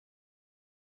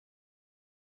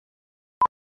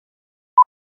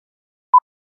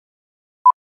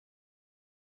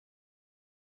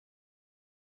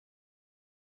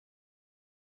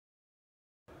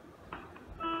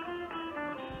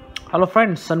Hello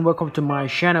friends and welcome to my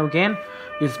channel again.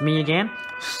 It's me again.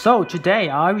 So today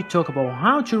I will talk about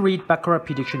how to read Baccarat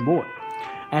prediction board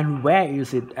and where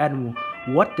is it and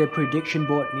what the prediction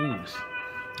board means.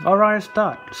 Alright,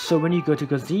 start. So when you go to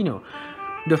casino,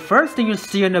 the first thing you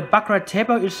see on the Baccarat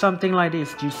table is something like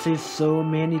this. You see so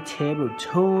many tables,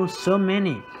 so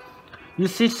many. You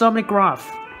see so many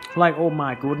graphs. Like, oh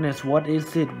my goodness, what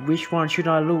is it? Which one should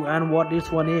I look and what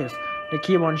this one is? They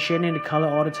keep on changing the color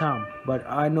all the time, but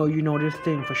I know you know this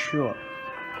thing for sure.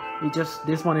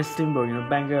 This one is simple, you know,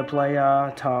 banker,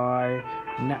 player, tie,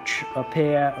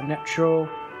 pair, natural,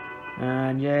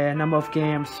 and yeah, number of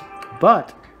games.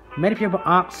 But many people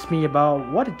ask me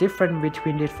about what the difference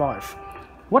between these five.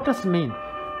 What does it mean?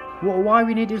 Why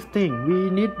we need this thing? We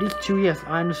need these two, yes,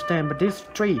 I understand, but this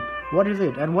three, what is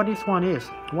it? And what this one is?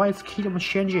 Why it's keep on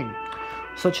changing?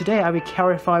 So today I will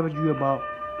clarify with you about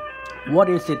what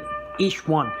is it, each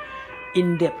one,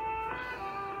 in depth.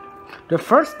 The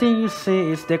first thing you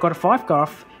see is they got 5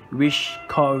 graphs, which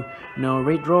called, you know,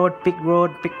 Bead Road, Big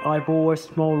Eye Boy,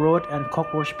 Small Road, and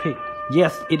Cockroach Pig.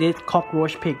 Yes, it is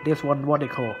Cockroach Pig. This one what they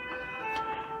call.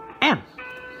 And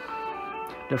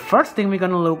the first thing we're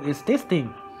gonna look is this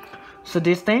thing. So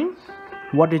this thing,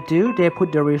 what they do, they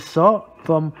put the result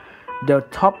from the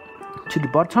top to the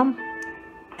bottom,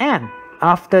 and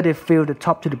after they fill the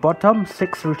top to the bottom,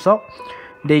 6 results,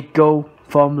 they go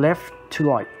from left to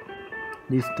right.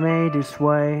 This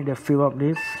way, they fill up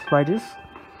this like this.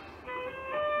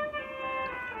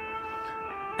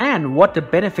 And what the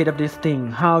benefit of this thing,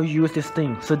 how you use this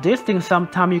thing. So this thing,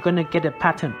 sometimes you're gonna get a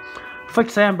pattern. For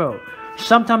example,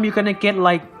 sometimes you're gonna get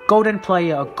like golden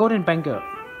player or golden banker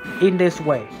in this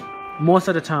way. Most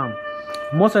of the time,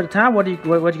 what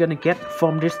you're gonna get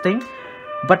from this thing.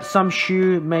 But some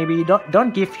shoe maybe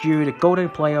don't give you the golden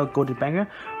player or golden banker,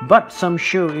 but some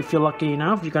shoe, if you're lucky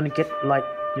enough, you're gonna get like,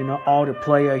 you know, all the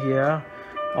player here,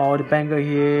 all the banker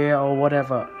here, or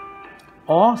whatever.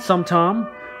 Or sometime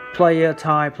player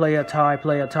tie,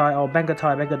 or banker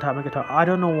tie. I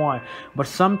don't know why, but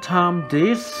sometimes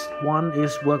this one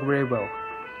is work very well.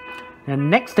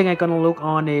 And next thing I'm gonna look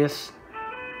on is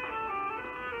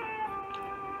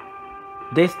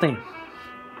this thing.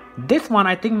 This one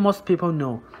I think most people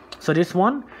know. So this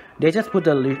one, they just put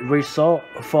the result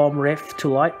from left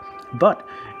to right, but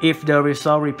if the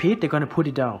result repeat, they're gonna put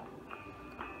it down.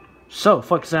 So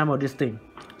for example, this thing,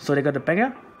 so they got the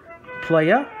banker,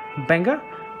 player, banker,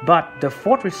 but the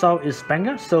fourth result is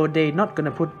banker, so they're not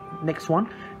gonna put next one,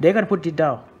 they're gonna put it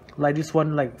down like this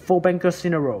one, like 4 bankers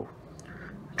in a row,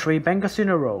 3 bankers in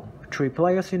a row, 3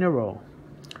 players in a row,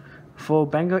 4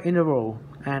 banker in a row,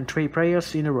 and 3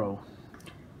 players in a row.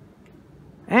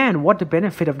 And what the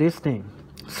benefit of this thing?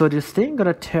 So this thing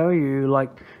gonna tell you,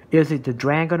 like, is it the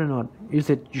dragon or not? Is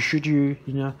it, you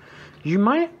know, you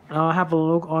might have a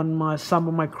look on some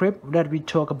of my clip that we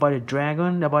talk about the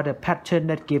dragon, about the pattern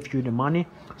that gives you the money.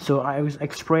 So I will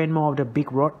explain more of the Big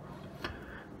Road.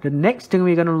 The next thing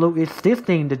we're gonna look is this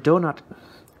thing, the donut.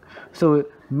 So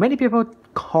many people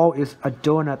call it a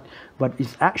donut, but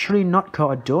it's actually not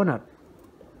called a donut,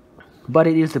 but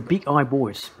it is the big eye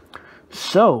boys.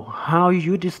 So how you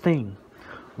use this thing?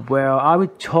 Well, I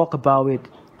will talk about it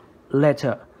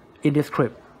later in this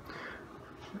clip.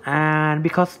 And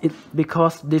because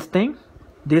this thing,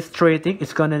 this 3 thing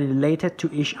is gonna relate it to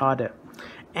each other,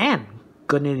 and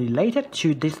gonna relate it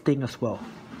to this thing as well.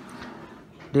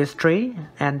 This 3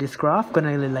 and this graph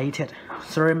gonna relate it.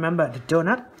 So remember the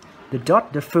donut, the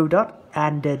dot, the full dot,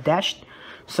 and the dash.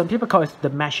 Some people call it the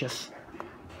meshes.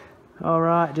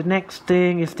 Alright, the next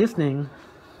thing is this thing,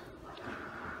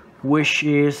 which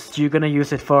is you're gonna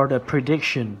use it for the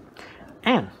prediction.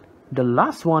 And the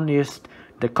last one is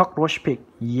the Cockroach Pig.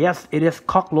 Yes, it is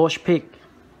Cockroach Pig.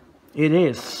 It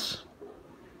is.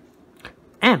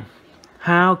 And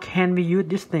how can we use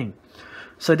this thing?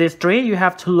 So there's 3, you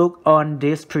have to look on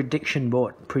this prediction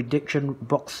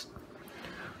box.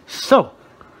 So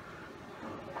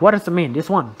what does it mean, this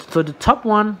one? So the top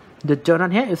one, the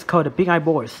donut here, is called the Big Eye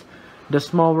Boys. The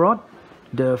small rod,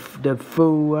 the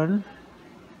full one,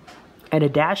 and the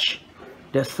dash,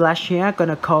 the slash here,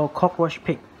 gonna call Cockroach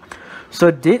Pig. So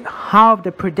this how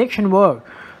the prediction work.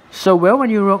 So well, when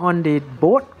you look on the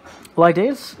board like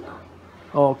this,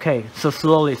 okay, so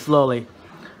slowly.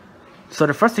 So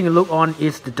the first thing you look on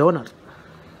is the donut,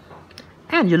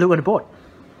 and you look on the board.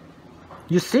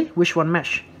 You see which one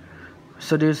match.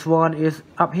 So this one is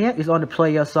up here, is on the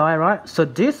player side, right? So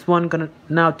this one gonna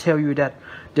now tell you that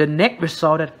the next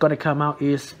result that's gonna come out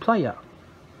is player.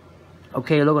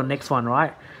 Okay, look on the next one,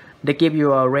 right? They give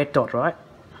you a red dot, right?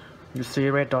 You see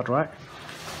a red dot, right?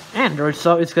 And the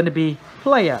result is gonna be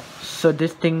player. So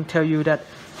this thing tell you that,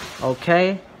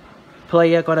 okay,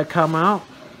 player gonna come out.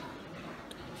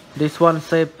 This one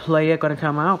say player gonna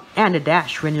come out, and the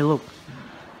dash when you look.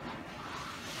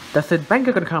 That said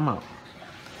banker gonna come out.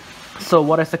 So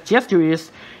what I suggest you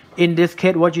is, in this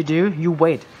case, what you do, you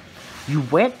wait. You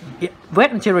wait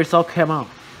until the result come out.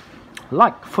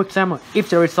 Like for example, if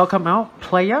the result come out,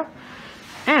 player,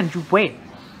 and you wait.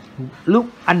 Look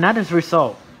another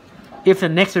result. If the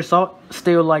next result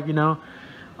still like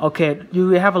okay, you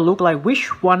have a look like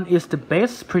which one is the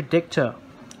best predictor.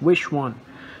 Which one?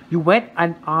 You wait,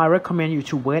 and I recommend you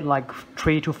to wait like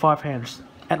 3 to 5 hands,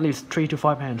 at least 3 to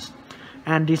 5 hands,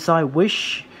 and decide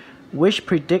which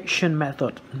prediction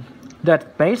method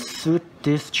that best suit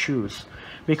this choose.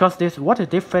 Because what the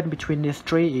difference between these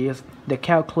three is the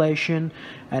calculation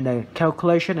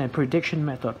and prediction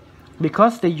method.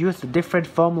 Because they use a different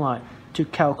formula to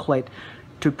calculate,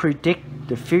 to predict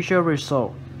the future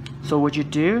result. So what you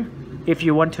do, if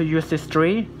you want to use this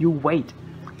three, you wait.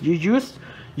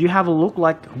 You have a look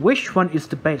like which one is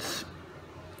the best.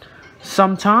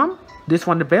 Sometimes this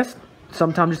one the best,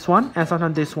 sometimes this one, and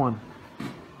sometimes this one.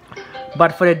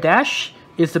 But for the dash,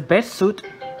 is the best suit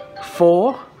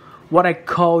for what I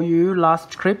call you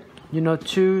last script,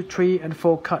 2, 3, and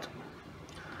 4 cut.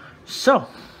 So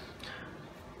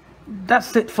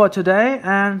that's it for today,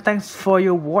 and thanks for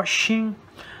your watching,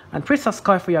 and please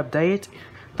subscribe for your update.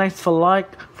 Thanks for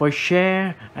like, for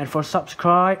share, and for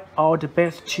subscribe. All the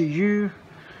best to you.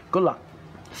 Good luck.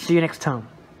 See you next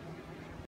time.